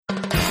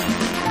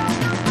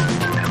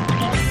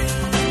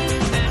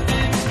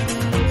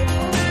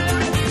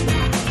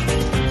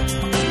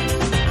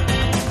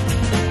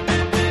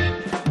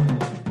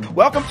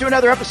Welcome to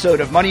another episode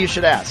of Money You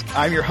Should Ask.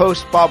 I'm your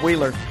host, Bob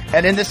Wheeler,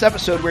 and in this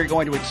episode, we're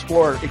going to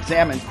explore,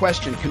 examine,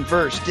 question,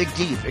 converse, dig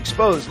deep,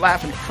 expose,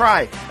 laugh, and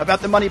cry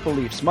about the money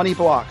beliefs, money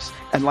blocks,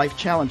 and life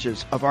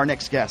challenges of our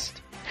next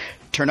guest.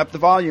 Turn up the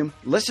volume,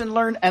 listen,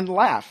 learn, and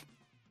laugh.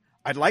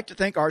 I'd like to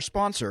thank our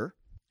sponsor,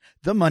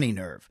 The Money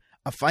Nerve,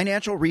 a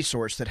financial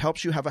resource that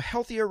helps you have a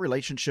healthier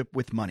relationship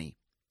with money.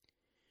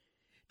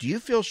 Do you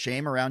feel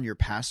shame around your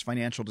past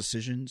financial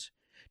decisions?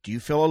 Do you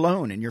feel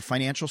alone in your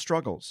financial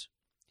struggles?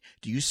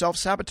 Do you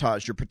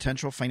self-sabotage your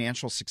potential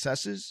financial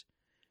successes?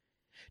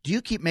 Do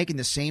you keep making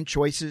the same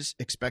choices,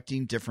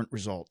 expecting different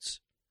results?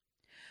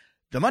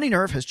 The Money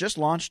Nerve has just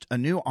launched a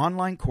new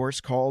online course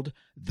called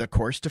The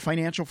Course to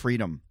Financial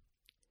Freedom.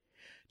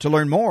 To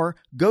learn more,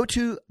 go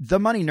to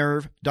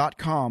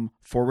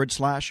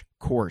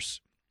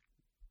themoneynerve.com/course.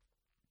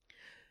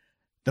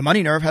 The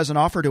Money Nerve has an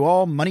offer to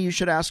all Money You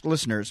Should Ask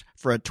listeners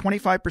for a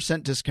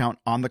 25% discount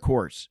on the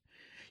course.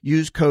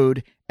 Use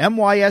code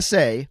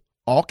MYSA,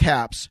 all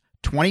caps,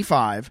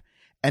 25,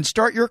 and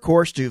start your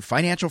course to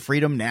financial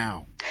freedom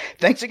now.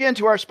 Thanks again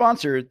to our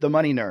sponsor, The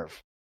Money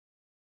Nerve.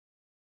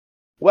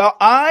 Well,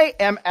 I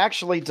am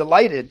actually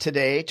delighted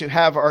today to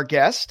have our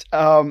guest,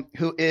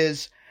 who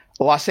is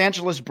Los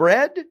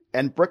Angeles-bred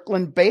and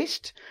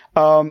Brooklyn-based.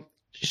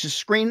 She's a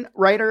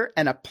screenwriter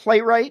and a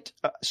playwright,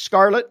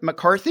 Scarlett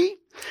McCarthy.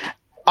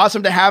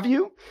 Awesome to have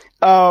you.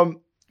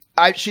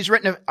 She's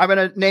written, I'm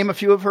going to name a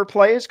few of her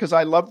plays because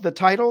I love the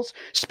titles.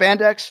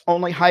 Spandex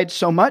Only Hides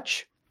So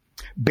Much.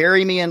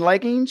 Bury Me in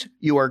Leggings,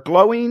 You Are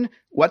Glowing.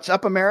 What's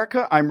Up,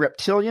 America? I'm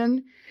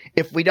Reptilian.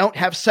 If We Don't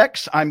Have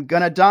Sex, I'm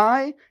Gonna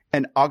Die.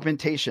 And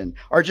Augmentation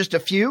are just a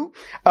few.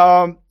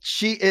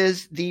 She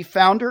is the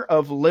founder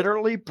of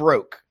Literally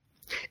Broke,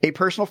 a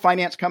personal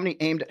finance company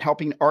aimed at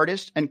helping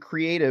artists and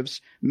creatives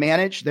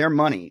manage their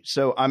money.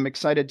 So I'm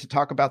excited to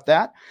talk about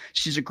that.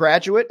 She's a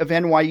graduate of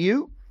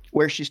NYU,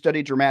 where she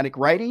studied dramatic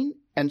writing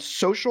and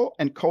social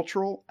and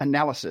cultural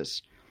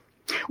analysis.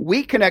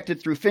 We connected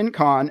through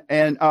FinCon,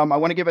 and I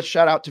want to give a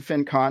shout out to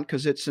FinCon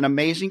because it's an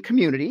amazing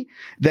community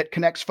that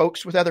connects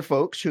folks with other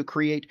folks who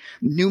create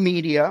new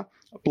media,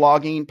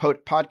 blogging,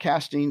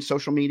 podcasting,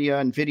 social media,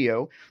 and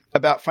video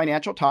about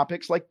financial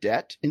topics like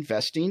debt,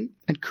 investing,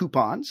 and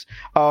coupons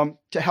to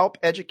help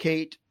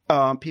educate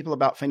people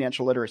about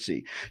financial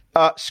literacy.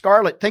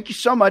 Scarlett, thank you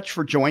so much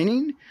for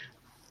joining.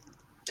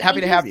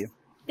 Happy to have you.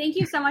 Thank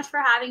you so much for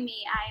having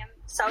me. I am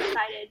so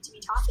excited to be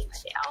talking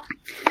with you.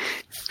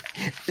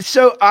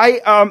 So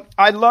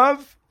I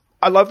love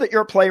that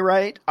you're a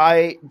playwright.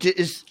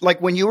 Is like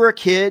when you were a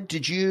kid,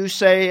 did you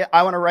say,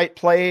 I want to write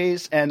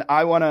plays and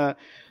I want to,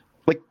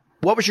 like,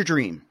 what was your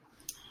dream?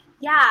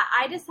 Yeah,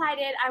 I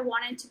decided I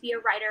wanted to be a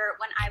writer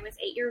when I was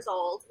 8 years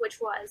old,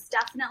 which was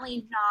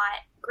definitely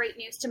not great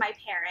news to my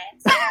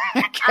parents.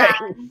 Okay.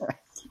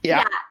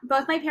 Yeah,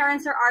 both my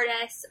parents are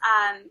artists.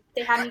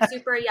 They had me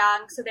super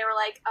young, so they were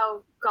like,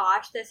 oh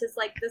gosh, this is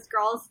like, this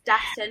girl's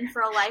destined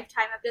for a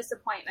lifetime of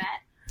disappointment.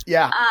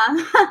 Yeah.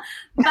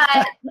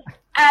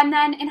 And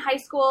then in high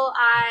school,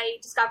 I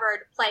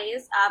discovered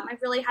plays. I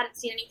really hadn't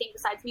seen anything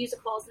besides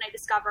musicals, and I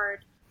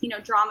discovered,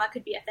 drama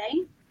could be a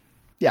thing.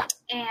 Yeah.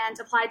 And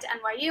applied to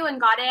NYU and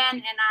got in,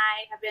 and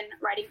I have been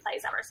writing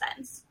plays ever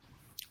since.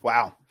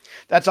 Wow.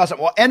 That's awesome.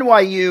 Well,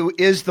 NYU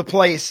is the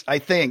place, I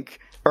think,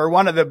 or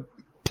one of the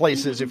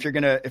places if you're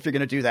going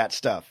to do that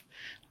stuff.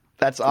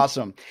 That's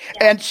awesome.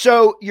 Yeah. And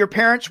so your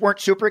parents weren't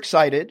super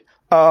excited.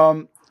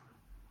 Do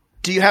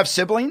you have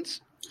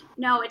siblings?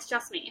 No, it's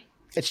just me.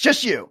 It's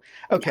just you.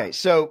 Okay. Yeah.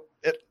 So,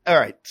 all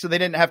right. So they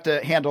didn't have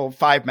to handle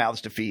 5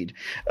 mouths to feed.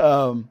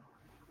 That's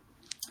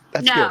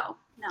good. No,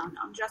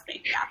 just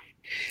me. Yeah.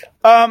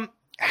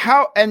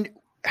 How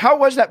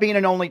was that being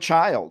an only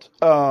child?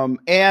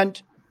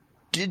 And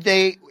did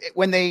they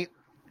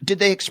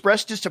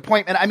express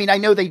disappointment? I mean, I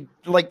know did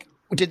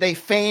they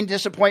feign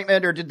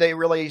disappointment or did they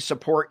really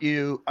support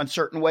you on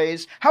certain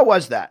ways? How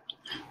was that?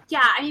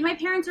 Yeah, I mean, my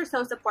parents are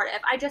so supportive.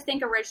 I just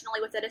think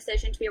originally with the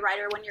decision to be a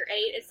writer when you're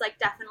 8, it's like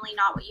definitely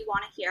not what you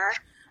want to hear.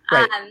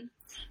 Right.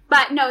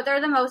 But no, they're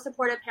the most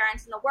supportive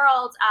parents in the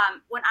world.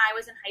 When I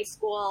was in high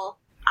school,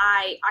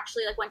 I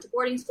actually went to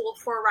boarding school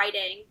for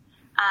writing.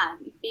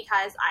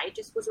 Because I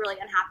just was really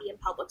unhappy in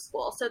public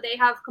school. So they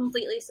have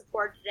completely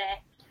supported it.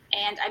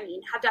 And I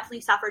mean, have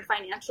definitely suffered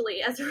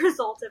financially as a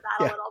result of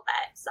that a little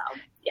bit. So,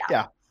 yeah.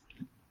 Yeah.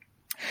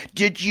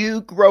 Did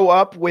you grow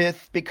up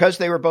because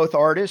they were both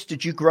artists,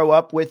 did you grow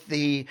up with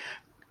the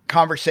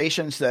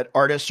conversations that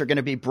artists are going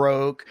to be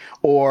broke?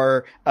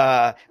 Or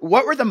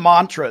what were the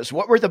mantras?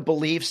 What were the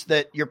beliefs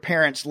that your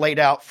parents laid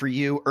out for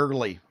you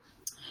early?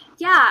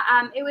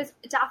 Yeah, it was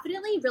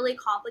definitely really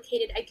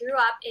complicated. I grew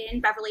up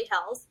in Beverly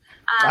Hills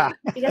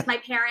because my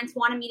parents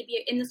wanted me to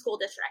be in the school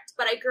district,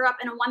 but I grew up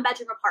in a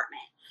 1-bedroom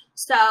apartment.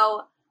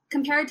 So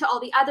compared to all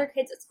the other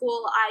kids at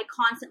school, I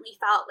constantly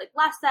felt like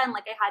less than,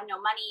 like I had no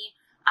money,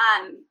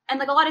 and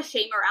like a lot of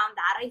shame around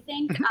that, I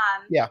think.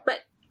 Yeah.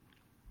 But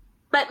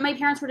my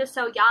parents were just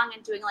so young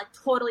and doing like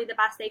totally the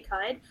best they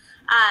could.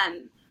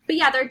 But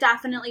yeah, there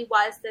definitely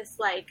was this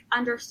like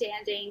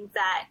understanding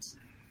that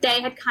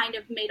they had kind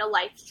of made a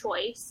life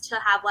choice to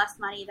have less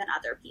money than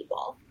other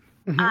people,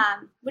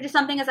 which is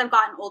something as I've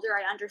gotten older,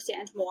 I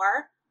understand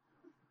more.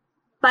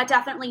 But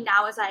definitely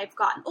now as I've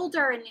gotten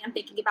older and I'm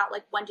thinking about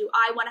like, when do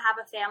I want to have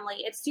a family?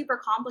 It's super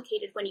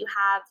complicated when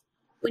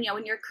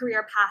when your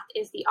career path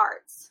is the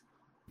arts.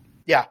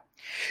 Yeah.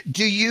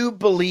 Do you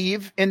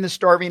believe in the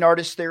starving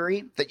artist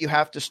theory that you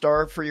have to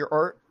starve for your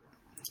art?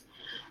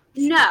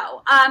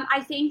 No.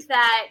 I think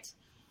that,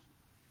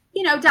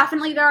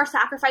 definitely there are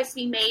sacrifices to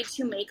be made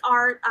to make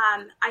art.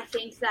 I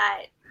think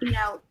that,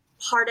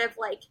 part of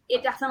like,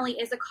 it definitely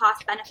is a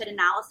cost benefit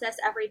analysis.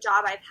 Every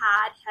job I've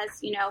had has,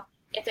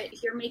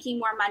 if you're making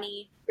more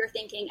money, you're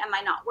thinking, am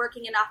I not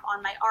working enough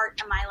on my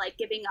art? Am I like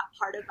giving up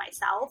part of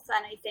myself?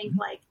 And I think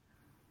like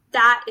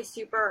that is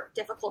super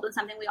difficult and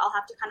something we all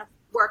have to kind of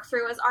work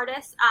through as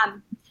artists.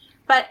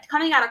 But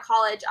coming out of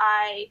college,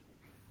 I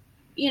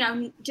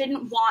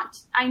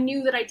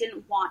knew that I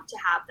didn't want to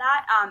have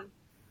that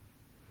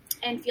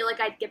and feel like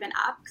I'd given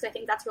up, because I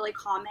think that's really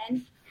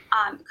common.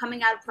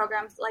 Coming out of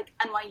programs like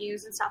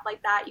NYU's and stuff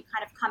like that, you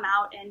kind of come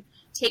out and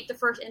take the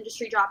first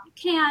industry job you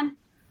can.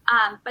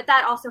 But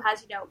that also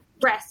has,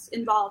 risks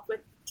involved with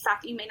the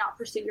fact that you may not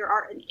pursue your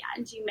art in the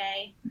end. You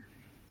may,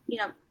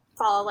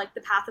 follow like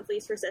the path of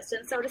least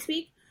resistance, so to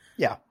speak.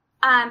 Yeah.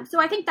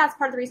 So I think that's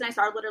part of the reason I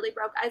started Literally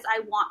Broke, is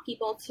I want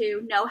people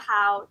to know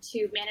how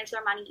to manage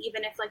their money,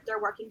 even if like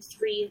they're working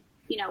 3,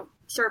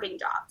 serving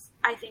jobs.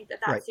 I think that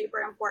that's super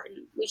important.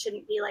 We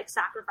shouldn't be like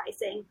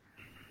sacrificing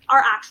our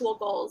actual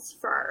goals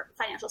for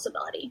financial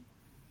stability.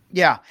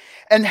 Yeah.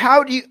 And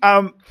how do you,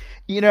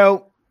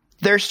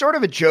 there's sort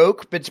of a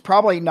joke, but it's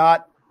probably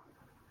not.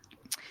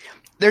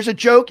 There's a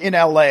joke in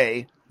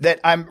LA that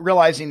I'm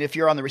realizing if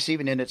you're on the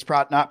receiving end, it's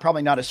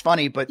probably not as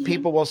funny, but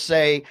people will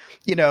say,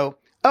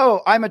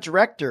 oh, I'm a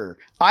director,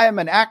 I am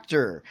an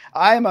actor,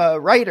 I'm a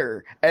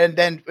writer. And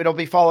then it'll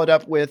be followed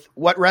up with,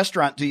 what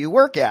restaurant do you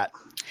work at?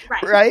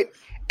 Right.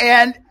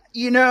 And,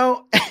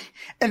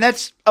 and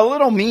that's a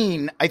little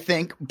mean, I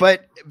think,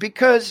 but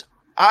because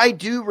I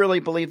do really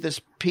believe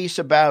this piece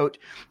about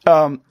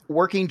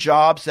working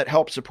jobs that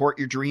help support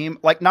your dream.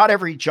 Like not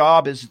every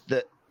job is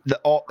the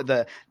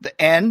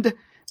end,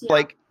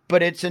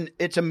 but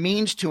it's a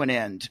means to an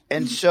end.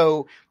 And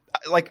so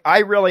like, I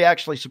really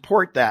actually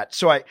support that.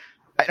 So I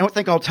don't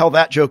think I'll tell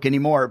that joke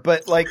anymore,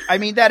 but like, I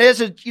mean, that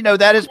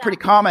is pretty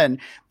common.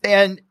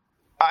 And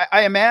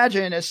I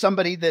imagine as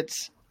somebody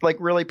that's like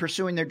really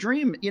pursuing their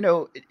dream,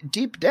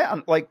 deep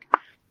down, like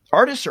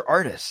artists are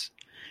artists.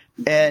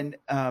 And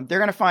they're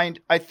going to find,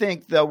 I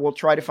think they will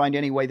try to find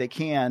any way they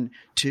can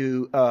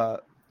to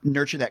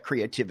nurture that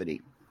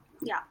creativity.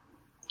 Yeah,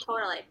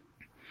 totally.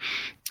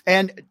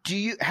 And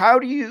how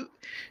do you,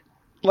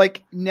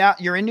 like now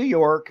you're in New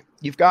York,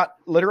 you've got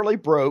Literally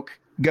Broke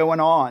going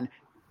on.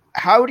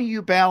 How do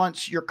you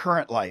balance your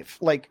current life?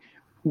 Like,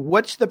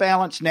 what's the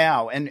balance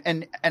now?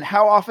 And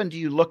how often do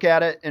you look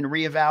at it and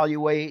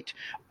reevaluate?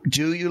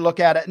 Do you look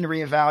at it and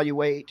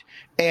reevaluate?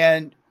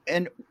 And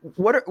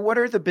what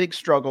are the big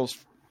struggles?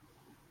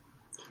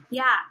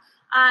 Yeah.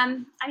 I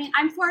mean,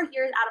 I'm 4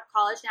 years out of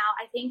college now.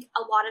 I think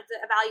a lot of the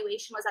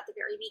evaluation was at the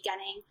very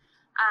beginning.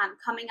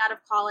 Coming out of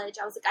college,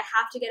 I was like, I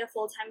have to get a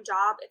full-time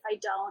job. If I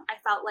don't, I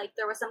felt like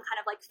there was some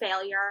kind of like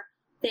failure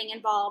thing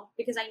involved,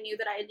 because I knew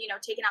that I had,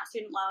 taken out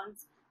student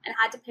loans and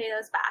had to pay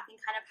those back, and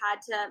kind of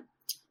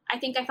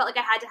I felt like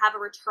I had to have a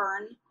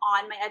return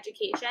on my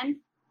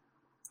education.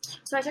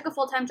 So I took a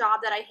full-time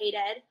job that I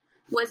hated,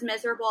 was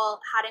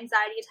miserable, had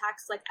anxiety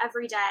attacks like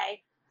every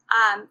day.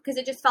 Because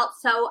it just felt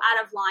so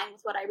out of line with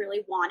what I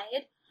really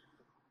wanted.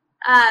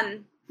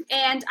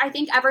 And I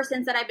think ever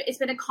since then, it's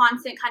been a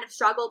constant kind of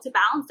struggle to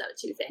balance those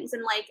two things.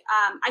 And like,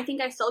 I think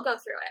I still go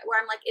through it,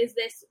 where I'm like, is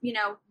this,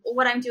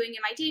 what I'm doing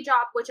in my day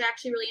job, which I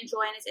actually really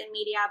enjoy and is in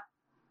media,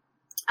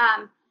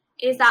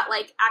 is that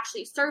like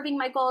actually serving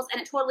my goals?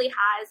 And it totally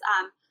has.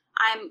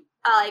 I'm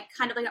like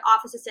kind of like an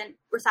office assistant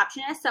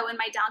receptionist. So in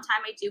my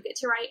downtime, I do get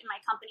to write, and my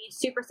company is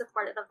super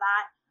supportive of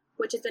that,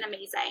 which has been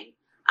amazing.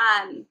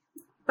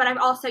 But I've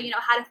also,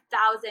 had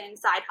 1,000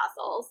 side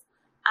hustles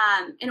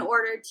in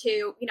order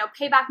to,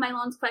 pay back my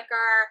loans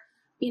quicker,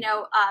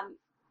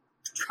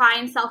 try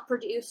and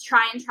self-produce,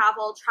 try and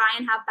travel, try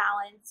and have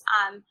balance.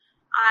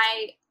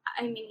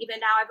 I mean, even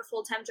now I have a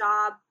full-time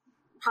job,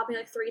 probably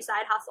like 3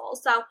 side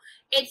hustles. So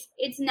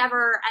it's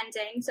never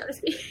ending, so to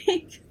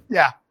speak.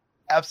 Yeah,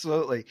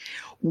 absolutely.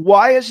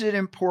 Why is it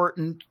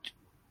important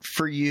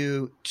for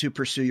you to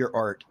pursue your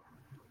art?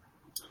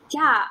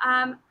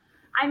 Yeah.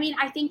 I mean,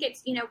 I think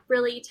it's,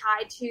 really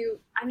tied to,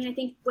 I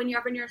think when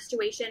you're in your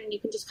situation, you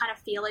can just kind of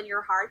feel in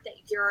your heart that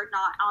you're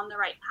not on the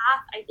right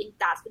path. I think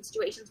that's been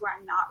situations where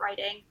I'm not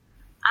writing.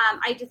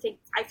 I just think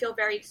I feel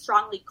very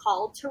strongly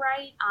called to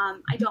write.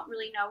 I don't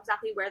really know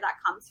exactly where that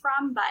comes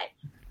from, but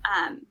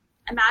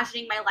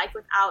imagining my life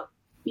without,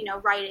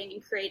 writing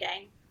and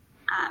creating,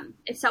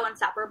 it's so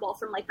inseparable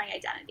from like my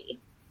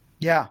identity.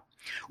 Yeah.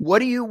 What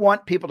do you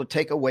want people to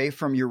take away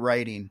from your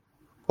writing?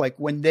 Like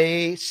when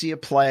they see a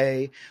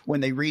play,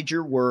 when they read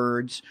your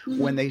words,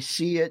 when they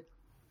see it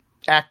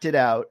acted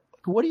out,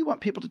 what do you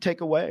want people to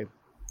take away?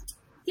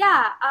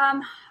 Yeah.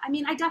 I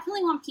mean, I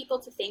definitely want people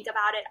to think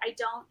about it. I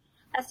don't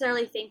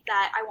necessarily think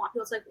that I want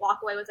people to like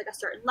walk away with like a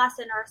certain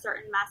lesson or a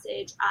certain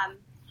message.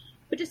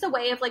 But just a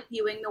way of like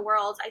viewing the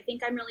world. I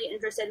think I'm really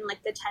interested in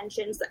like the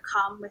tensions that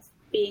come with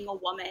being a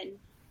woman,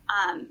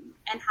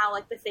 and how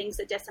like the things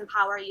that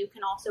disempower you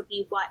can also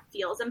be what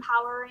feels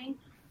empowering.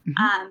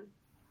 Mm-hmm.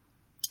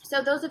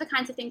 So those are the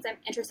kinds of things I'm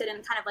interested in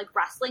kind of like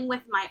wrestling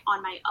with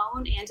on my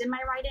own and in my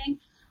writing.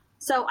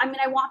 So, I mean,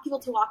 I want people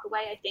to walk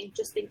away, I think,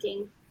 just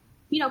thinking,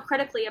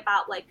 critically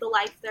about like the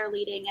life they're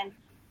leading and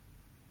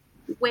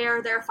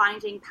where they're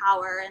finding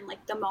power and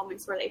like the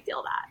moments where they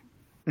feel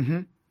that.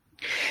 Mm-hmm.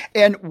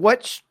 And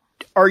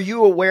are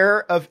you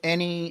aware of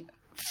any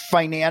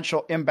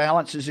financial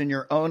imbalances in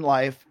your own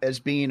life as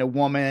being a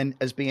woman,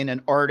 as being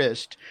an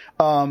artist?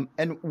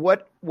 And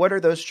what are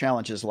those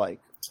challenges like?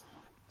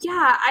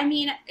 Yeah, I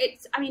mean,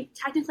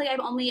 technically I've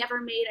only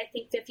ever made, I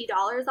think,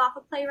 $50 off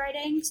of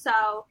playwriting.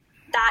 So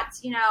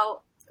that's,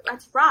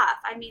 that's rough.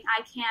 I mean,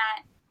 I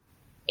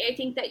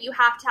think that you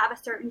have to have a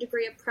certain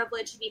degree of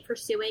privilege to be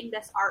pursuing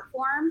this art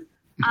form,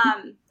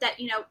 that,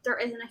 there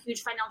isn't a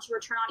huge financial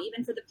return on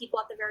even for the people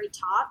at the very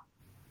top.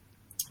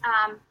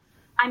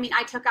 I mean,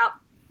 I took out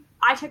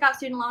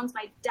student loans.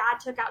 My dad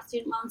took out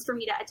student loans for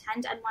me to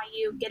attend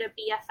NYU, get a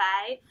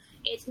BFA.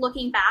 It's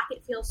looking back,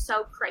 it feels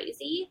so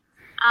crazy.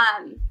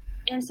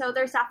 And so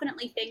there's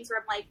definitely things where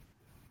I'm like,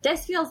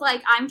 this feels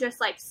like I'm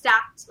just like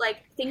stacked,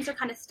 like things are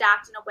kind of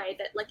stacked in a way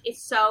that like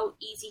it's so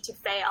easy to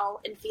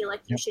fail and feel like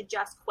you should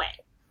just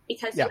quit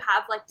because you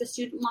have like the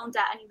student loan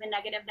debt and even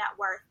negative net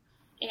worth.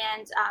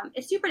 And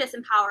it's super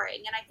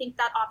disempowering. And I think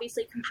that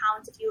obviously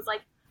compounds if you have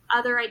like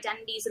other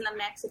identities in the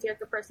mix, if you're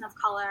like a person of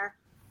color.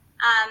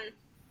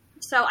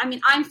 So, I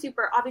mean, I'm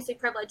super obviously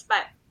privileged,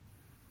 but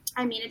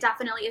I mean, it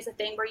definitely is a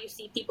thing where you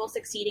see people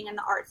succeeding in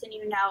the arts and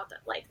that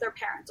like their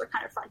parents are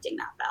kind of fronting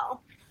that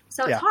bill.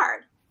 So it's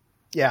hard.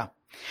 Yeah.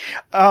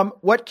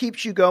 What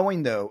keeps you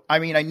going though? I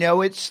mean, I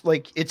know it's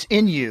like, it's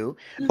in you.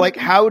 Mm-hmm. Like,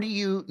 how do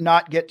you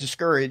not get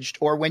discouraged?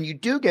 Or when you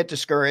do get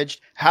discouraged,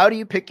 how do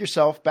you pick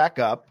yourself back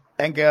up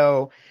and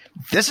go,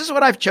 this is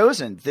what I've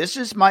chosen. This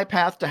is my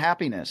path to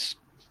happiness.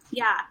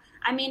 Yeah.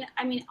 I mean,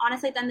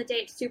 honestly, at the end of the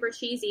day, it's super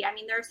cheesy. I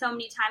mean, there are so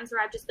many times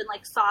where I've just been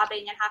like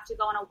sobbing and have to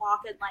go on a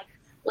walk and like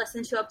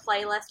listen to a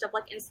playlist of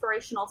like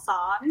inspirational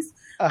songs.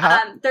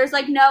 There's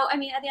like at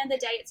the end of the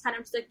day, it's kind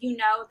of just like,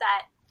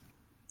 that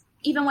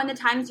even when the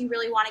times you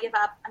really want to give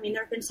up, I mean,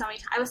 there have been so many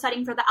times. I was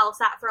studying for the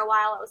LSAT for a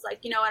while. I was like,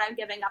 you know what, I'm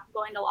giving up, I'm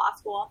going to law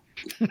school.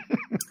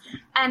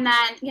 And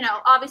then,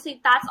 obviously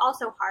that's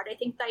also hard. I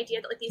think the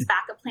idea that like these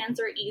backup plans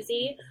are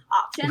easy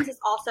options is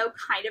also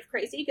kind of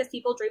crazy because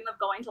people dream of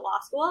going to law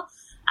school.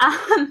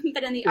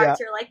 But in the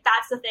arts, you're like,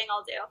 that's the thing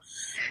I'll do.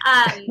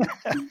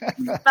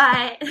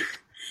 But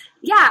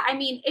yeah, I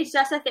mean, it's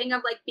just a thing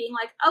of like being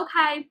like,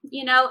 okay,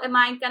 am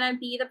I going to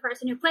be the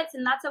person who quits?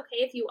 And that's okay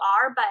if you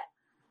are, but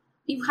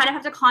you kind of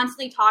have to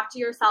constantly talk to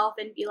yourself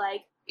and be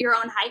like your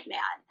own hype man.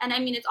 And I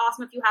mean, it's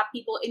awesome if you have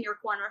people in your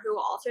corner who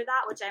will alter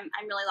that, which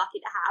I'm really lucky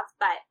to have.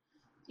 But,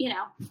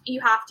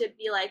 you have to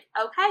be like,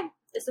 okay,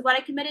 this is what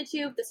I committed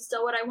to. This is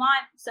still what I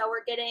want. So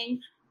we're getting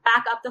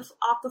back off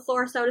the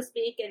floor, so to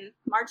speak, and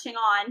marching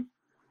on.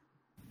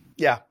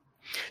 Yeah.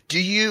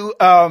 Do you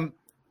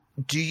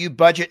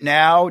budget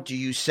now? Do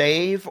you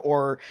save?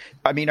 Or,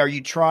 I mean, are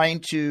you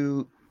trying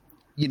to,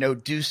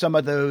 do some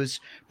of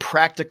those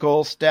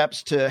practical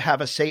steps to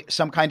have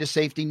some kind of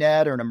safety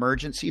net or an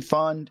emergency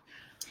fund?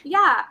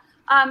 Yeah.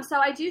 So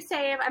I do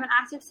save. I'm an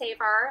active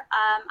saver.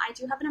 I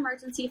do have an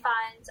emergency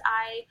fund.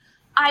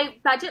 I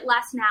budget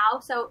less now.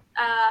 So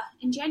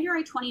in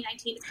January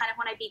 2019 is kind of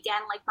when I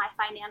began like my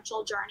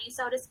financial journey,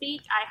 so to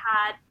speak. I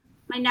had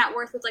my net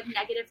worth was like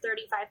negative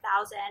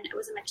 $35,000. It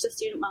was a mix of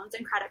student loans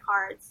and credit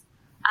cards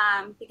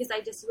because I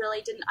just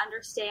really didn't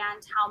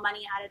understand how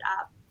money added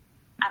up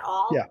at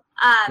all.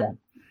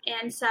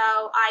 And so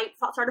I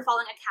started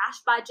following a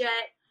cash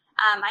budget.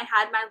 I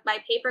had my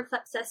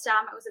paperclip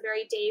system. It was a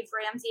very Dave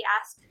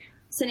Ramsey-esque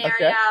scenario.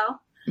 Okay.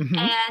 Mm-hmm.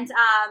 And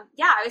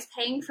I was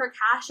paying for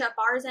cash at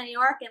bars in New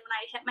York. And when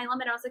I hit my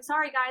limit, I was like,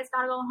 sorry, guys,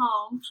 gotta go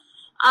home.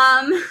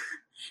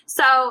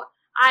 So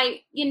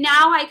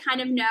now I kind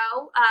of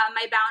know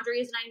my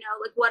boundaries and I know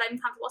like what I'm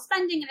comfortable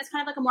spending. And it's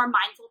kind of like a more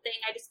mindful thing.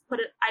 I just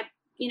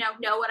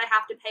know what I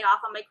have to pay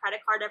off on my credit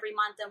card every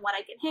month and what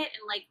I can hit.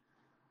 And like,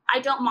 I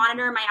don't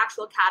monitor my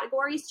actual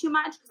categories too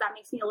much because that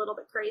makes me a little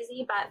bit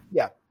crazy. But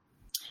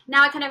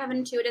now I kind of have an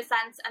intuitive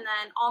sense. And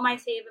then all my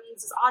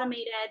savings is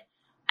automated.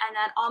 And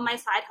then all my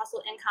side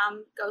hustle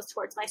income goes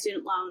towards my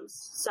student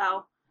loans.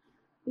 So,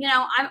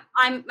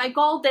 my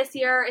goal this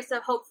year is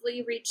to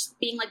hopefully reach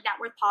being like net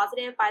worth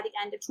positive by the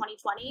end of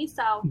 2020.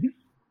 So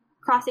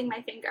crossing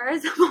my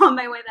fingers, I'm on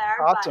my way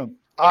there. Awesome.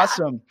 But,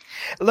 awesome.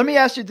 Let me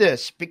ask you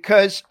this,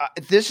 because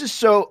this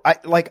is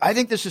I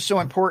think this is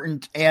so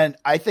important. And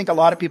I think a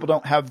lot of people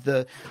don't have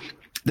the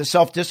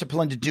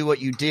self-discipline to do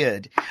what you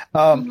did.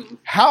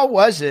 How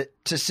was it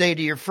to say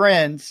to your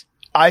friends,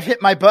 I've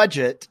hit my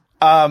budget.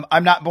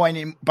 I'm not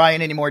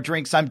buying any more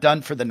drinks. I'm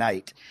done for the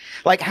night.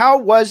 Like, how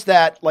was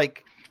that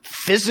like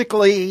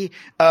physically,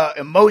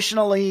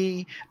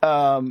 emotionally?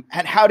 And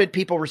how did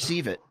people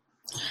receive it?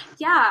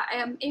 Yeah,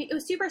 it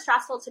was super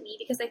stressful to me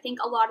because I think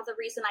a lot of the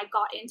reason I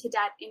got into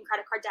debt in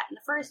credit card debt in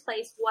the first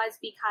place was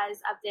because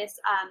of this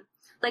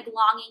like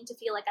longing to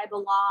feel like I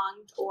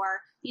belonged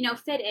or,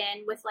 fit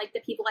in with like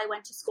the people I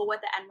went to school with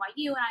at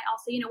NYU. And I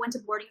also, went to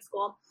boarding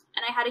school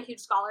and I had a huge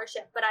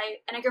scholarship, but I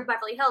grew up in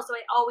Beverly Hills. So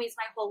I always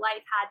my whole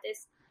life had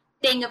this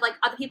thing of like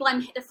other people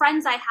the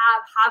friends I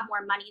have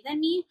more money than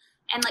me.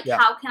 And like,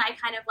 how can I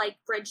kind of like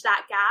bridge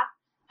that gap?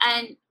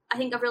 And I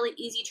think a really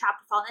easy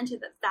trap to fall into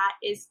that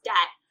is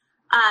debt.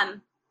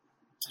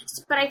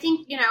 But I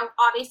think,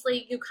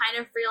 obviously you kind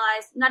of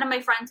realize none of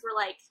my friends were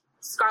like,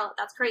 Scarlett,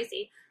 that's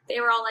crazy. They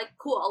were all like,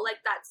 cool. Like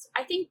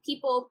I think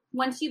people,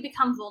 once you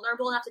become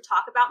vulnerable enough to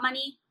talk about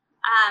money,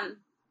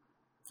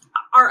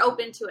 are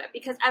open to it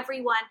because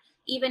everyone,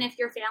 even if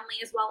your family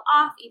is well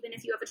off, even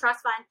if you have a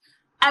trust fund,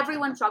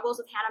 everyone struggles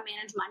with how to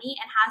manage money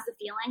and has the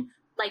feeling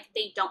like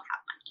they don't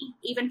have money,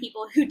 even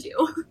people who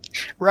do.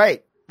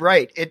 Right.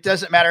 It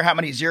doesn't matter how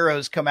many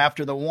zeros come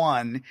after the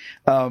one.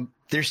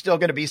 There's still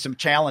going to be some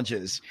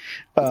challenges.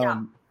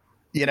 And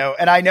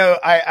I know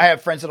I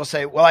have friends that'll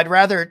say, well, I'd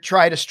rather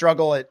try to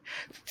struggle at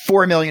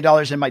 $4 million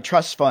in my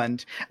trust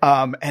fund,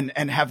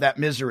 and have that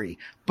misery.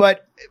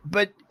 But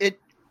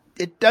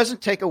it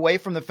doesn't take away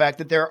from the fact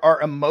that there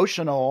are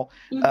emotional,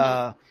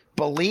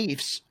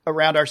 beliefs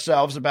around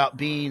ourselves about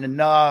being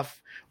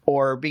enough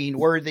or being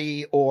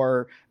worthy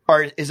or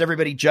is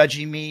everybody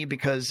judging me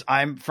because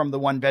I'm from the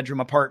 1-bedroom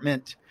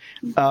apartment?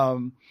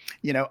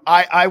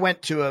 I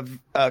went to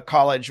a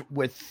college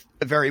with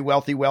a very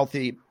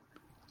wealthy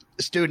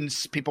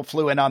students. People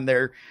flew in on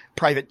their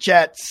private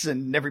jets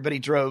and everybody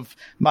drove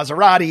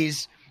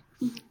Maseratis.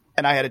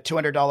 And I had a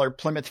 $200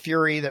 Plymouth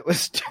Fury that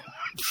was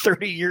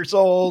 30 years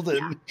old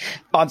and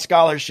on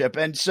scholarship.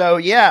 And so,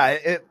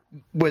 it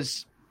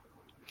was,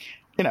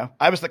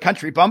 I was the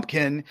country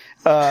bumpkin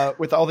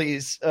with all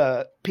these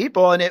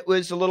people, and it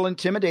was a little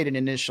intimidating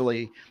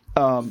initially,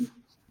 and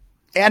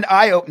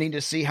eye-opening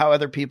to see how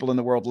other people in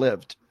the world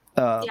lived.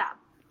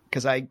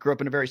 Because I grew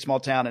up in a very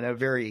small town and a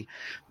very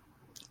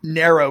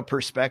narrow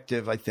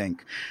perspective, I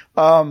think.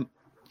 Do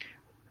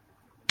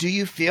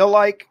you feel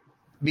like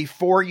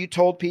before you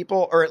told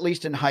people, or at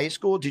least in high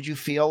school, did you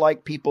feel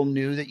like people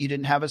knew that you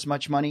didn't have as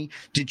much money?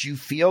 Did you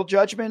feel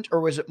judgment,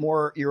 or was it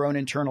more your own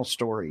internal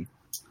story?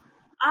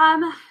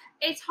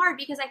 It's hard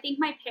because I think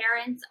my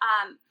parents,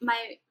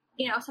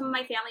 some of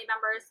my family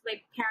members, my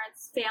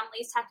parents'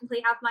 families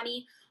technically have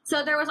money.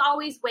 So there was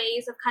always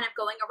ways of kind of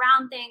going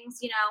around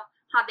things,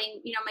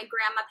 having, my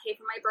grandma pay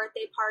for my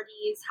birthday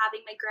parties,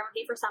 having my grandma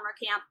pay for summer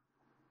camp,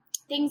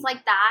 things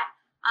like that.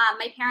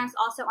 My parents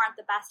also aren't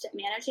the best at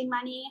managing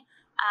money.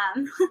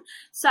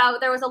 So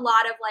there was a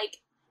lot of like,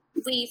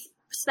 we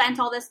spent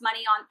all this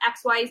money on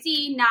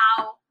XYZ.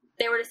 Now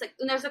they were just like,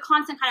 and there's a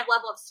constant kind of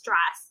level of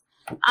stress.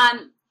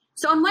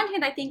 So on one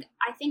hand, I think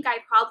I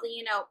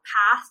probably,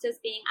 passed as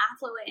being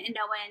affluent and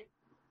no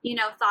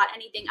one, thought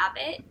anything of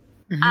it.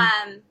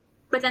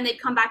 But then they'd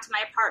come back to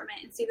my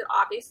apartment and see that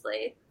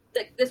obviously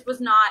this was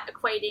not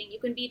equating. You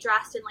can be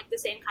dressed in like the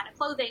same kind of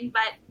clothing,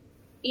 but,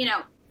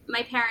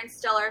 my parents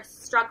still are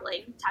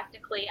struggling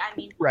technically. I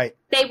mean,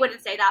 They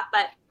wouldn't say that,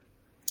 but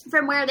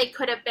from where they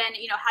could have been,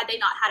 had they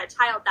not had a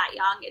child that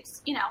young,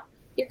 it's,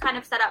 you're kind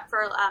of set up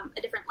for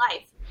a different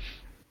life.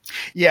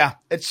 Yeah,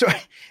 it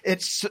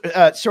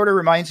sort of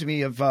reminds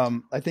me of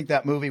I think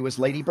that movie was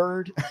Lady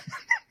Bird.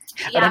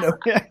 I don't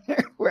know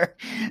where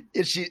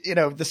is she,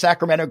 the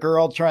Sacramento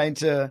girl trying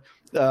to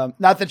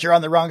not that you're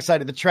on the wrong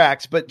side of the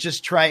tracks, but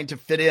just trying to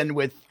fit in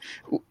with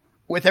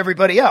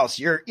everybody else.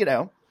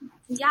 Yeah.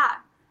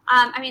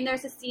 I mean,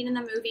 there's a scene in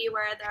the movie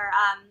where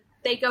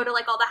they go to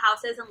like all the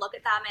houses and look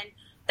at them, and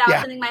that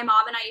was something my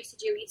mom and I used to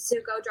do. We used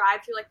to go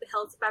drive through like the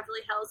hills of Beverly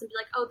Hills and be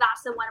like, oh,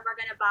 that's the one we're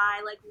gonna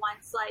buy. Like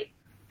once like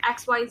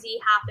XYZ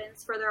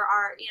happens for their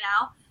art,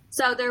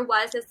 So there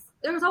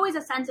was always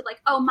a sense of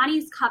like, oh,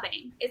 money's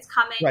coming. It's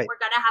coming. Right. We're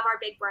going to have our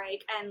big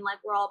break and like,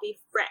 we'll all be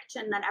rich.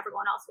 And then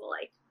everyone else will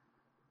like,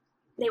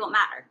 they won't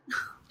matter.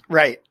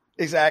 Right.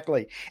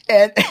 Exactly.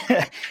 And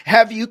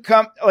have you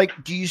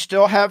do you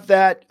still have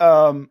that,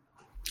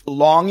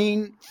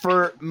 longing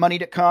for money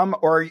to come,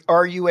 or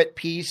are you at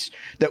peace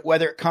that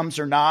whether it comes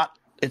or not,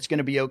 it's going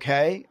to be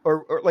okay?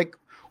 Or like,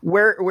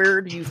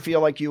 where do you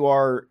feel like you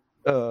are,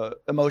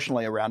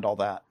 emotionally around all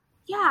that?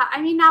 Yeah,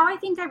 I mean, now I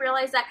think I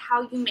realize that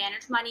how you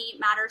manage money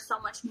matters so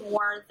much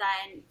more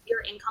than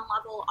your income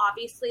level.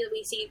 Obviously,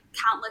 we see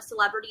countless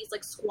celebrities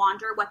like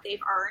squander what they've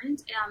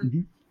earned.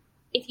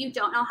 If you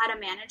don't know how to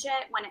manage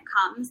it when it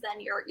comes, then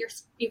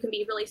you can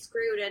be really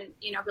screwed and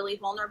really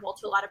vulnerable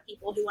to a lot of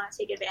people who want to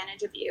take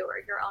advantage of you or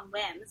your own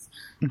whims.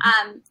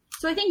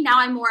 So I think now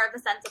I'm more of a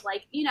sense of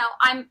like,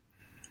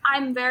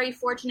 I'm very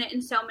fortunate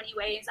in so many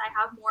ways. I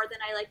have more than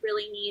I like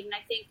really need, and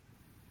I think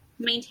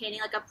maintaining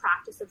like a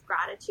practice of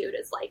gratitude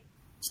is like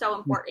so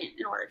important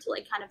in order to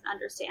like kind of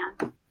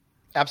understand.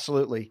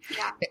 Absolutely.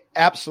 Yeah.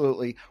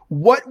 Absolutely.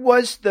 What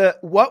was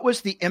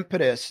the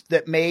impetus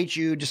that made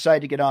you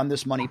decide to get on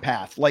this money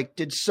path? Like,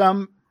 did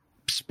some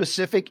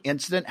specific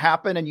incident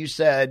happen and you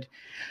said,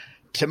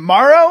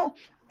 tomorrow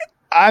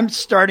I'm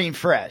starting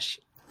fresh?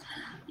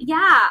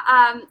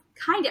 Yeah,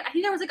 kind of. I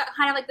think there was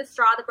kind of like the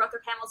straw that broke the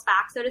camel's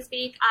back, so to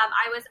speak.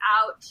 I was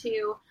out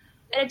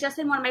it had just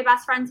been one of my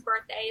best friend's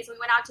birthdays. We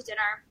went out to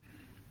dinner,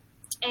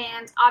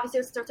 and obviously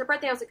it was her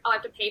birthday. I was like, oh, I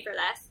have to pay for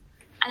this.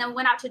 And then we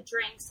went out to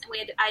drinks, and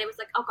I was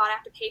like, oh God, I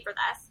have to pay for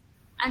this.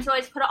 And so I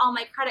just put it on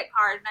my credit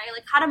card,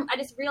 and I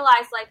just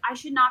realized like I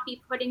should not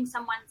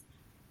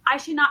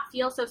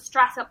feel so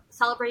stressed up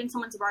celebrating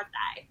someone's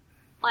birthday.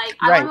 Like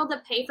I want to be able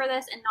to pay for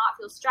this and not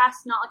feel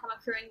stressed, not like I'm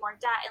accruing more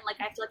debt and like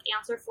I have to like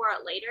answer for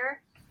it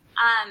later.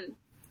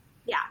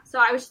 Yeah. So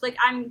I was just like,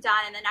 I'm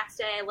done. And the next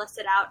day I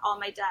listed out all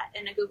my debt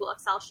in a Google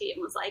Excel sheet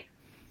and was like,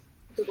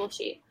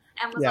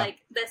 like,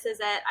 this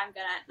is it. I'm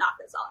going to knock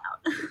this all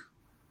out.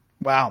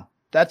 Wow.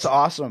 That's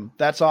awesome.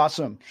 That's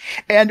awesome.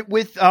 And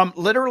with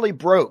Literally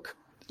Broke,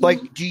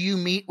 like, do you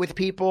meet with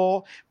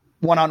people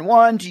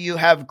one-on-one? Do you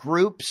have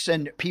groups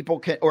and people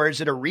can, or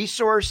is it a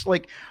resource?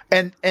 Like,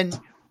 and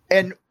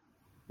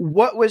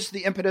what was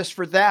the impetus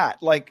for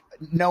that? Like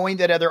knowing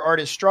that other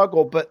artists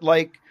struggle, but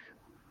like,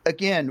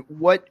 again,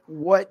 what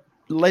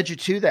led you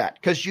to that?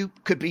 Because you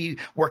could be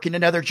working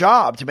another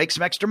job to make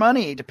some extra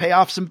money to pay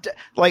off some,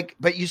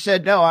 but you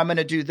said, no, I'm going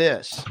to do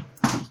this.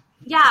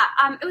 Yeah,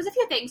 it was a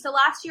few things. So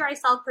last year I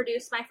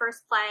self-produced my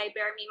first play, Me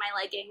In My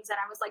Leggings, and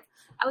I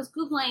was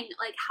Googling,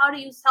 like, how do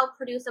you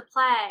self-produce a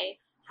play?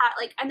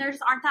 And there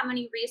just aren't that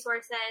many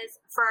resources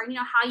for,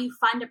 how you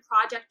fund a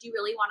project you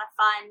really want to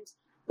fund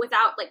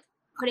without, like,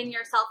 putting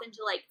yourself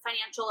into, like,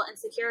 financial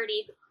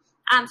insecurity.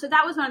 So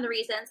that was one of the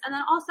reasons. And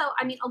then also,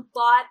 I mean,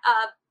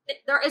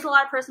 there is a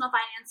lot of personal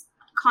finance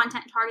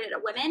content targeted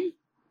at women,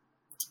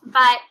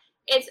 but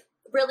it's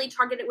really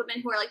targeted at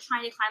women who are, like,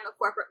 trying to climb a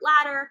corporate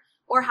ladder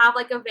or have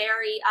like a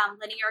very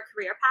linear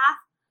career path.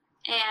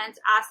 And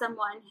as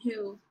someone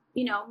who,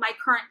 my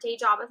current day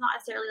job is not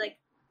necessarily like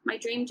my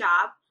dream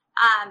job,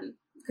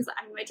 because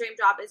I mean, my dream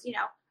job is,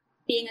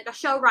 being like a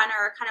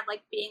showrunner, kind of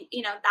like being,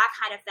 that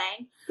kind of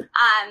thing.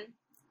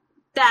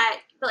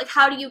 But like,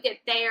 how do you get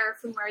there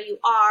from where you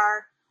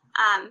are?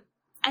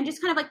 And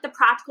just kind of like the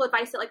practical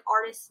advice that like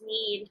artists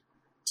need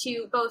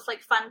to both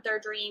like fund their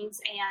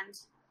dreams and,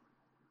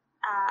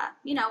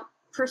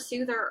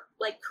 pursue their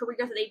like career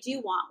that they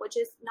do want, which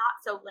is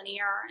not so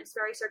linear. It's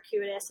very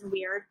circuitous and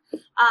weird.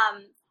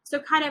 So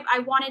kind of, I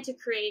wanted to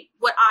create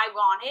what I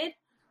wanted.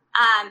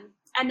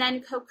 And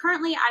then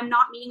currently I'm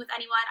not meeting with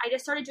anyone. I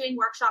just started doing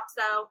workshops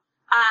though.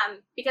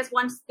 Because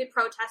once the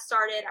protest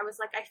started, I was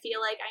like, I feel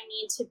like I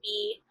need to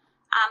be,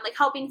 like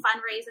helping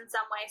fundraise in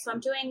some way. So I'm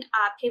doing,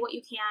 pay what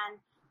you can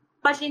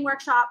budgeting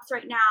workshops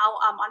right now,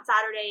 on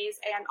Saturdays,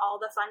 and all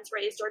the funds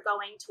raised are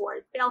going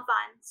toward bail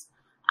funds.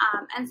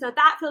 And so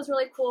that feels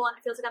really cool, and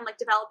it feels like I'm like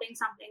developing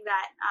something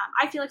that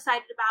I feel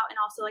excited about, and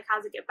also like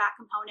has a give back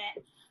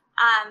component.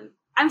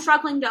 I'm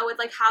struggling though with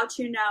like how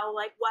to know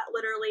like what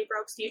Literally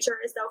Broke's future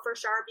is though for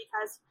sure,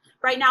 because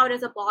right now it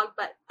is a blog,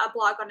 but a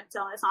blog on its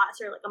own is not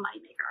necessarily like a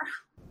moneymaker.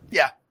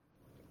 Yeah,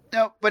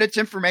 no, but it's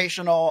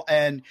informational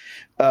and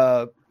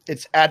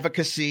it's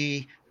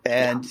advocacy,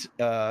 and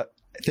I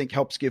think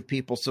helps give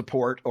people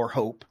support or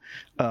hope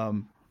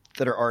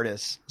that are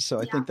artists.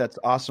 So I think that's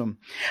awesome.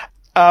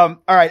 All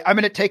right, I'm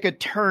going to take a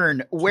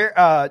turn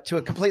to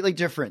a completely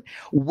different.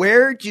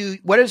 What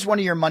is one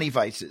of your money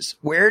vices?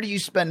 Where do you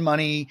spend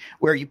money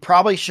where you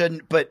probably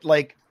shouldn't, but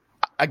like,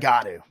 I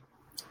got to?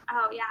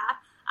 Oh yeah.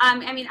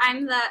 I mean,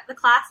 I'm the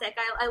classic.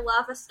 I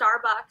love a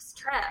Starbucks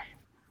trip.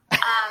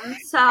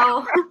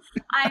 So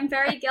I'm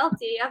very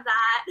guilty of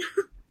that.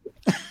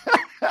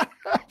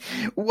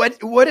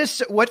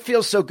 What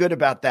feels so good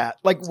about that?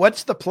 Like,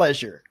 what's the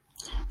pleasure?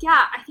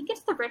 Yeah, I think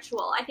it's the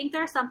ritual. I think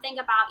there's something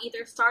about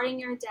either starting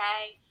your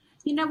day,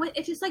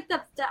 it's just like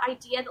the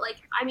idea that like,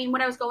 I mean,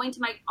 when I was going to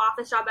my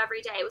office job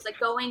every day, it was like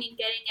going and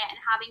getting it and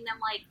having them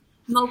like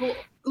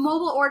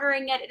mobile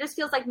ordering it. It just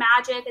feels like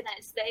magic, and then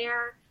it's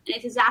there and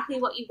it's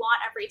exactly what you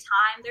want every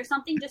time. There's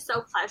something just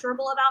so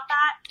pleasurable about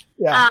that.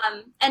 Yeah.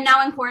 And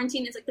now in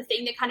quarantine, it's like the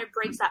thing that kind of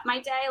breaks up my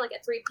day. Like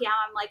at 3 p.m.,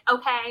 I'm like,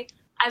 okay,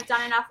 I've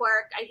done enough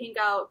work. I can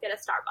go get a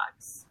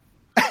Starbucks,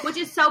 which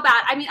is so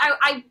bad. I mean,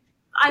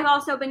 I've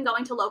also been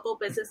going to local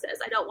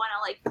businesses. I don't want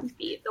to like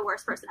be the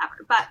worst person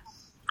ever, but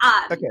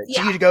okay.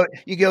 So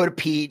you go to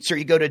Pete's or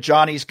you go to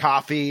Johnny's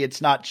Coffee.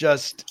 It's not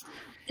just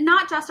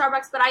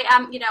Starbucks, but I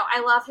am. I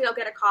love to go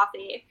get a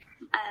coffee,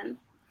 and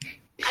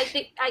I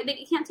think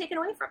you can't take it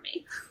away from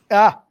me.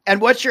 And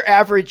what's your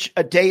average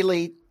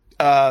daily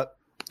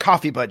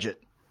coffee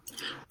budget?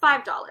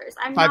 $5.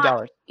 I'm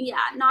 $5. Yeah,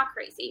 not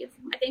crazy.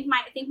 I think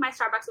my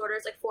Starbucks order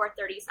is like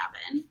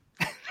 $4.37.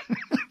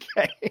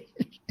 Okay.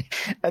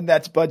 And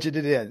that's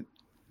budgeted in.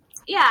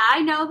 Yeah,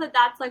 I know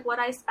that's like what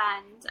I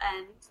spend,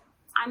 and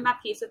I'm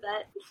at peace with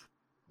it.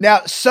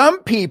 Now,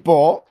 some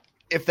people,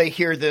 if they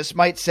hear this,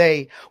 might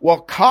say, well,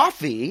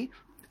 coffee,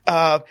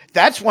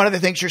 that's one of the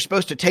things you're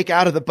supposed to take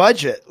out of the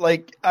budget.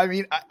 Like, I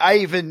mean, I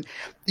even,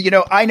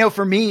 I know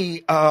for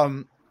me,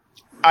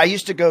 I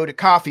used to go to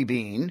Coffee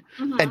Bean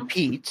and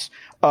Pete's,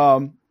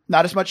 not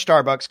as much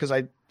Starbucks because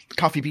I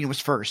Coffee Bean was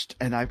first,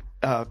 and I,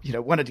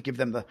 wanted to give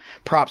them the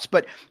props,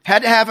 but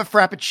had to have a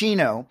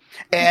Frappuccino,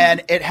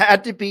 and it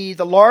had to be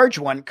the large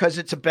one because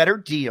it's a better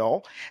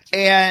deal.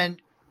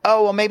 And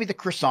maybe the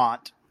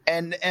croissant,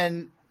 and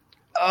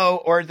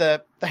or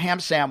the ham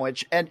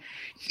sandwich, and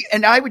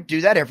I would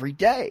do that every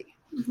day.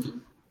 Mm-hmm.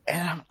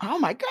 And oh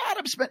my God,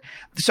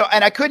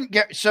 and I couldn't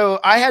so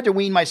I had to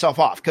wean myself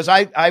off because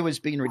I was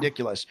being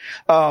ridiculous.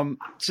 So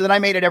then I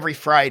made it every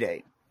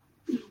Friday.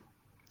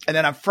 And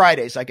then on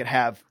Fridays I could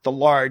have the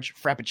large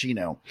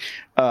Frappuccino.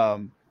 Now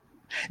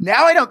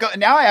I don't go.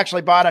 Now I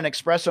actually bought an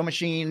espresso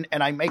machine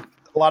and I make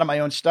a lot of my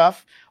own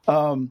stuff.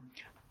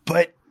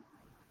 But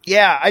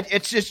yeah,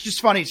 it's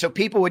just funny. So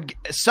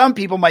some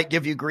people might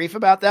give you grief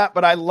about that,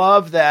 but I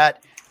love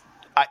that.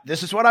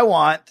 This is what I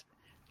want.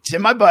 It's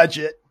in my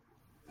budget.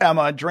 I'm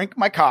going to drink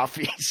my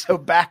coffee. So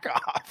back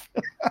off.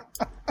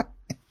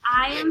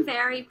 I am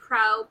very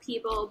pro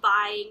people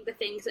buying the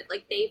things that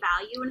like they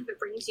value, and if it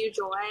brings you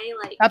joy,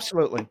 like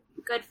absolutely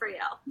good for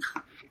you.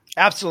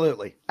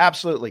 Absolutely.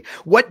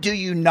 What do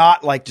you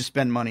not like to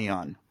spend money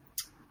on?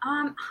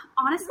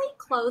 Honestly,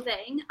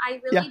 clothing. I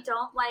really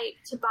don't like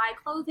to buy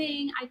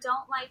clothing. I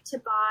don't like to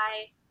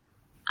buy,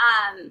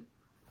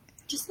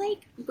 just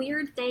like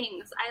weird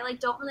things. I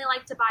don't really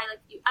like to buy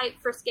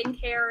for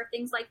skincare or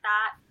things like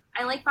that.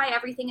 I buy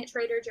everything at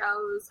Trader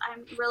Joe's.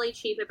 I'm really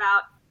cheap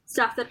about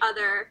stuff that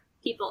other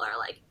people are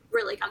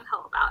really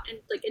gung-ho about and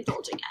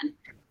indulging in.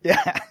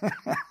 Yeah.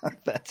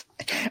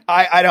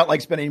 I don't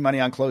like spending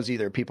money on clothes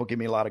either. People give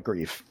me a lot of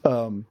grief.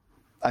 I'm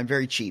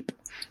very cheap.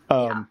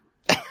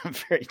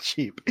 Very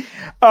cheap.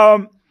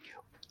 Now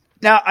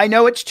I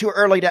know it's too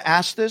early to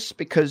ask this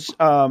because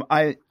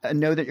I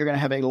know that you're going to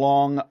have a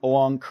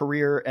long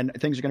career and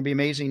things are going to be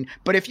amazing.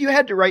 But if you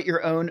had to write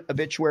your own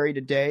obituary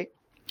today,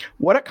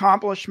 what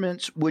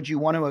accomplishments would you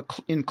want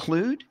to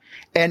include,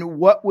 and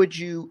what would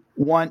you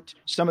want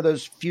some of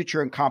those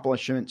future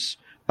accomplishments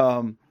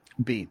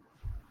be?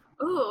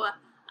 Ooh,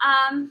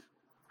 I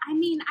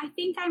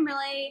think I'm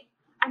really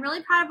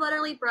proud of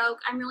Literally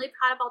Broke. I'm really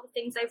proud of all the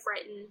things I've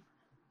written.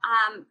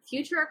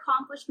 Future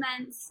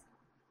accomplishments.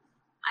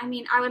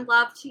 I would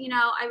love to,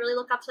 I really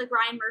look up to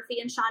Ryan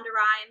Murphy and Shonda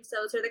Rhimes.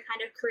 Those are the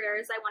kind of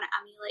careers I want to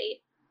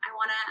emulate. I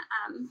want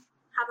to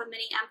have a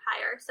mini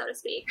empire, so to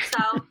speak.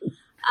 So.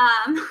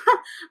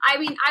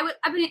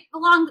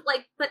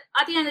 But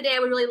at the end of the day, I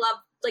would really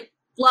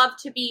love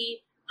to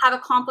have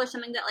accomplished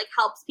something that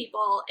helps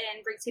people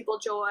and brings people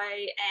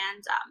joy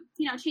and,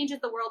 changes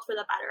the world for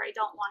the better. I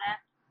don't want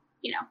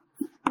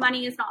to,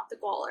 money is not the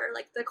goal, or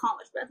the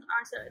accomplishments aren't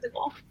necessarily the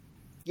goal.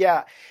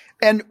 Yeah.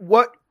 And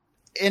what,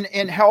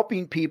 in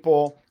helping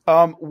people,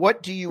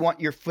 what do you want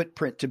your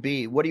footprint to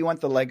be? What do you want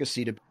the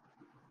legacy to be?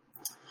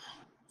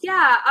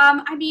 Yeah.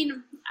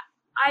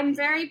 I'm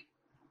very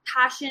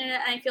passionate,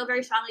 and I feel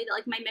very strongly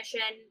that my mission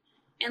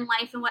in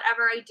life and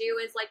whatever I do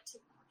is to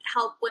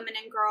help women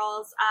and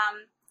girls.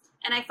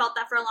 And I felt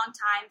that for a long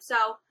time.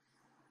 So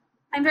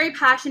I'm very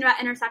passionate about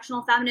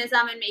intersectional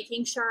feminism and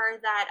making sure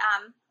that,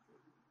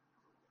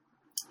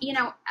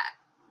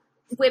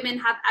 women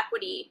have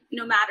equity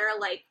no matter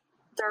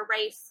their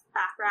race,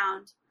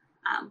 background,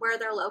 where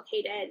they're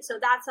located. So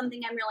that's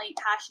something I'm really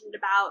passionate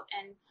about.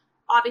 And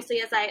obviously,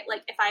 if I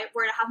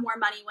were to have more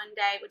money one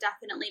day, I would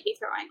definitely be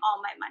throwing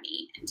all my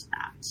money into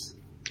that.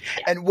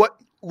 Yeah. And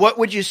what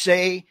would you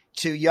say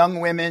to young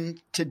women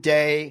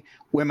today,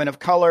 women of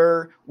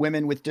color,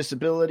 women with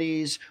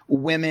disabilities,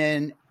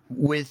 women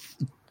with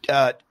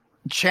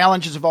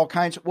challenges of all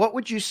kinds? What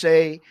would you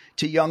say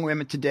to young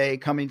women today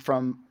coming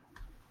from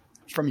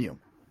you?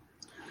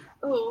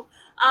 Oh,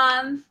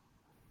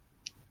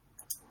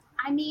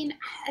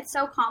 it's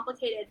so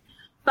complicated,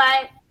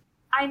 but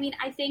I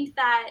think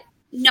that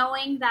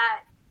knowing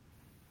that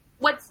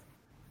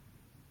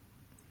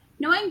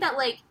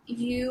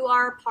you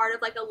are part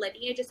of a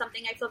lineage is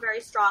something I feel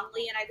very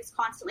strongly, and I just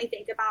constantly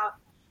think about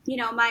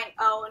my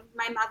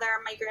mother,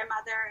 my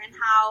grandmother, and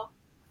how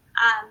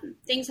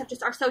things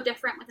are so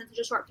different within such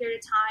a short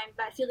period of time.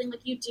 But feeling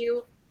you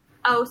do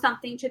owe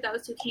something to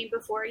those who came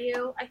before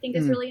you, I think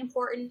is really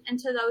important, and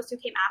to those who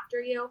came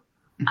after you.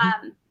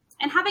 Mm-hmm.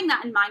 And having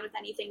that in mind with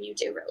anything you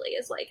do really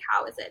is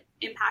how is it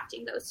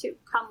impacting those who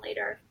come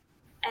later,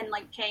 and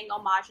paying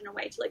homage in a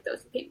way to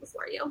those who came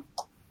before you.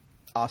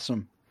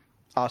 Awesome.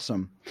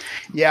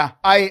 Yeah.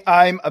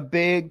 I'm a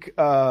big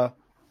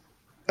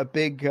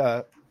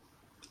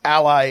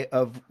ally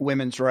of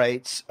women's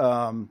rights.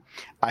 I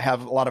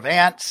have a lot of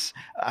aunts.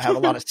 I have a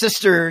lot of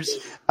sisters.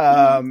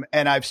 And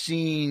I've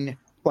seen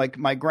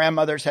my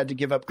grandmothers had to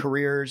give up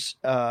careers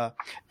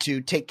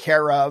to take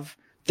care of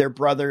their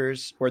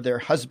brothers or their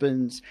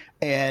husbands.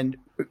 And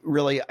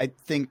really, I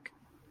think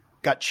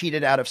got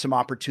cheated out of some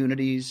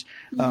opportunities.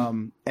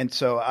 And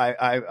so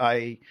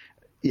I'm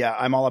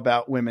all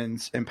about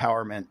women's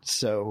empowerment.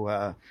 So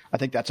I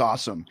think that's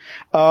awesome.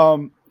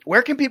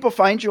 Where can people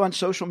find you on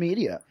social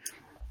media?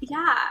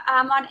 Yeah,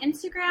 on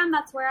Instagram,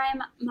 that's where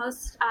I'm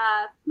most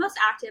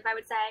active, I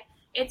would say.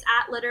 It's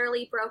at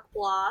Literally Broke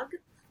Blog.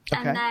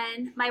 And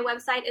then my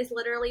website is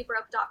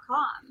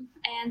literallybroke.com.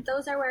 And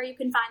those are where you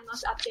can find the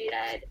most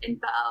updated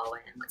info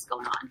and what's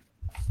going on.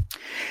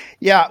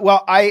 Yeah.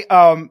 Well,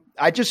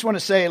 I just want to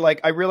say,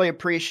 like, I really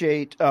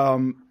appreciate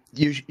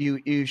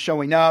you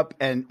showing up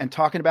and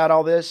talking about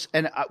all this.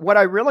 And what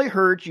I really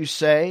heard you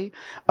say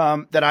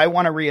that I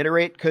want to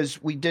reiterate,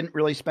 because we didn't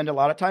really spend a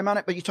lot of time on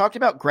it, but you talked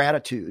about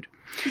gratitude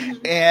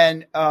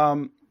and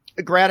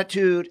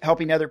gratitude,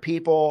 helping other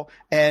people,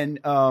 and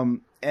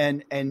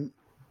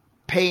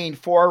paying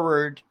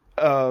forward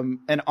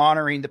and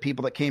honoring the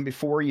people that came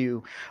before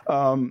you,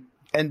 and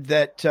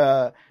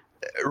that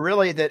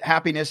really that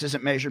happiness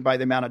isn't measured by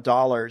the amount of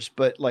dollars,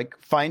 but like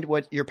find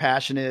what your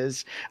passion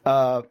is,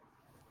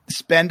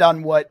 spend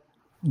on what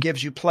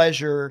gives you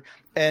pleasure,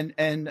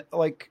 and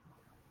like,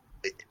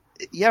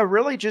 yeah,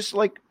 really just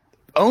like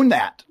own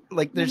that.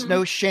 Like there's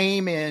no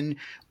shame in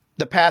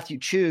the path you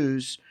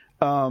choose,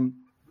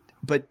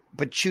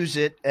 but choose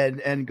it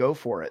and go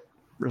for it.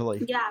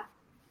 Really. Yeah.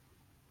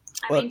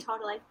 I mean,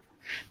 totally.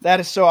 That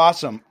is so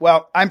awesome.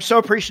 Well, I'm so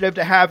appreciative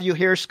to have you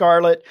here,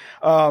 Scarlett.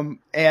 And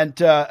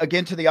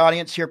again, to the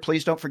audience here,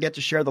 please don't forget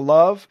to share the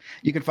love.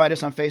 You can find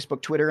us on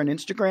Facebook, Twitter, and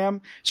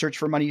Instagram. Search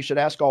for Money You Should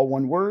Ask, all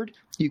one word.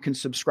 You can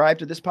subscribe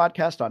to this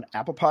podcast on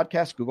Apple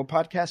Podcasts, Google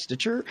Podcasts,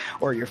 Stitcher,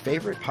 or your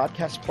favorite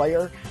podcast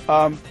player.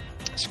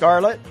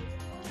 Scarlett,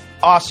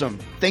 awesome.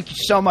 Thank you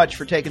so much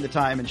for taking the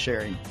time and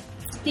sharing.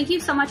 Thank you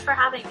so much for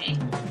having me.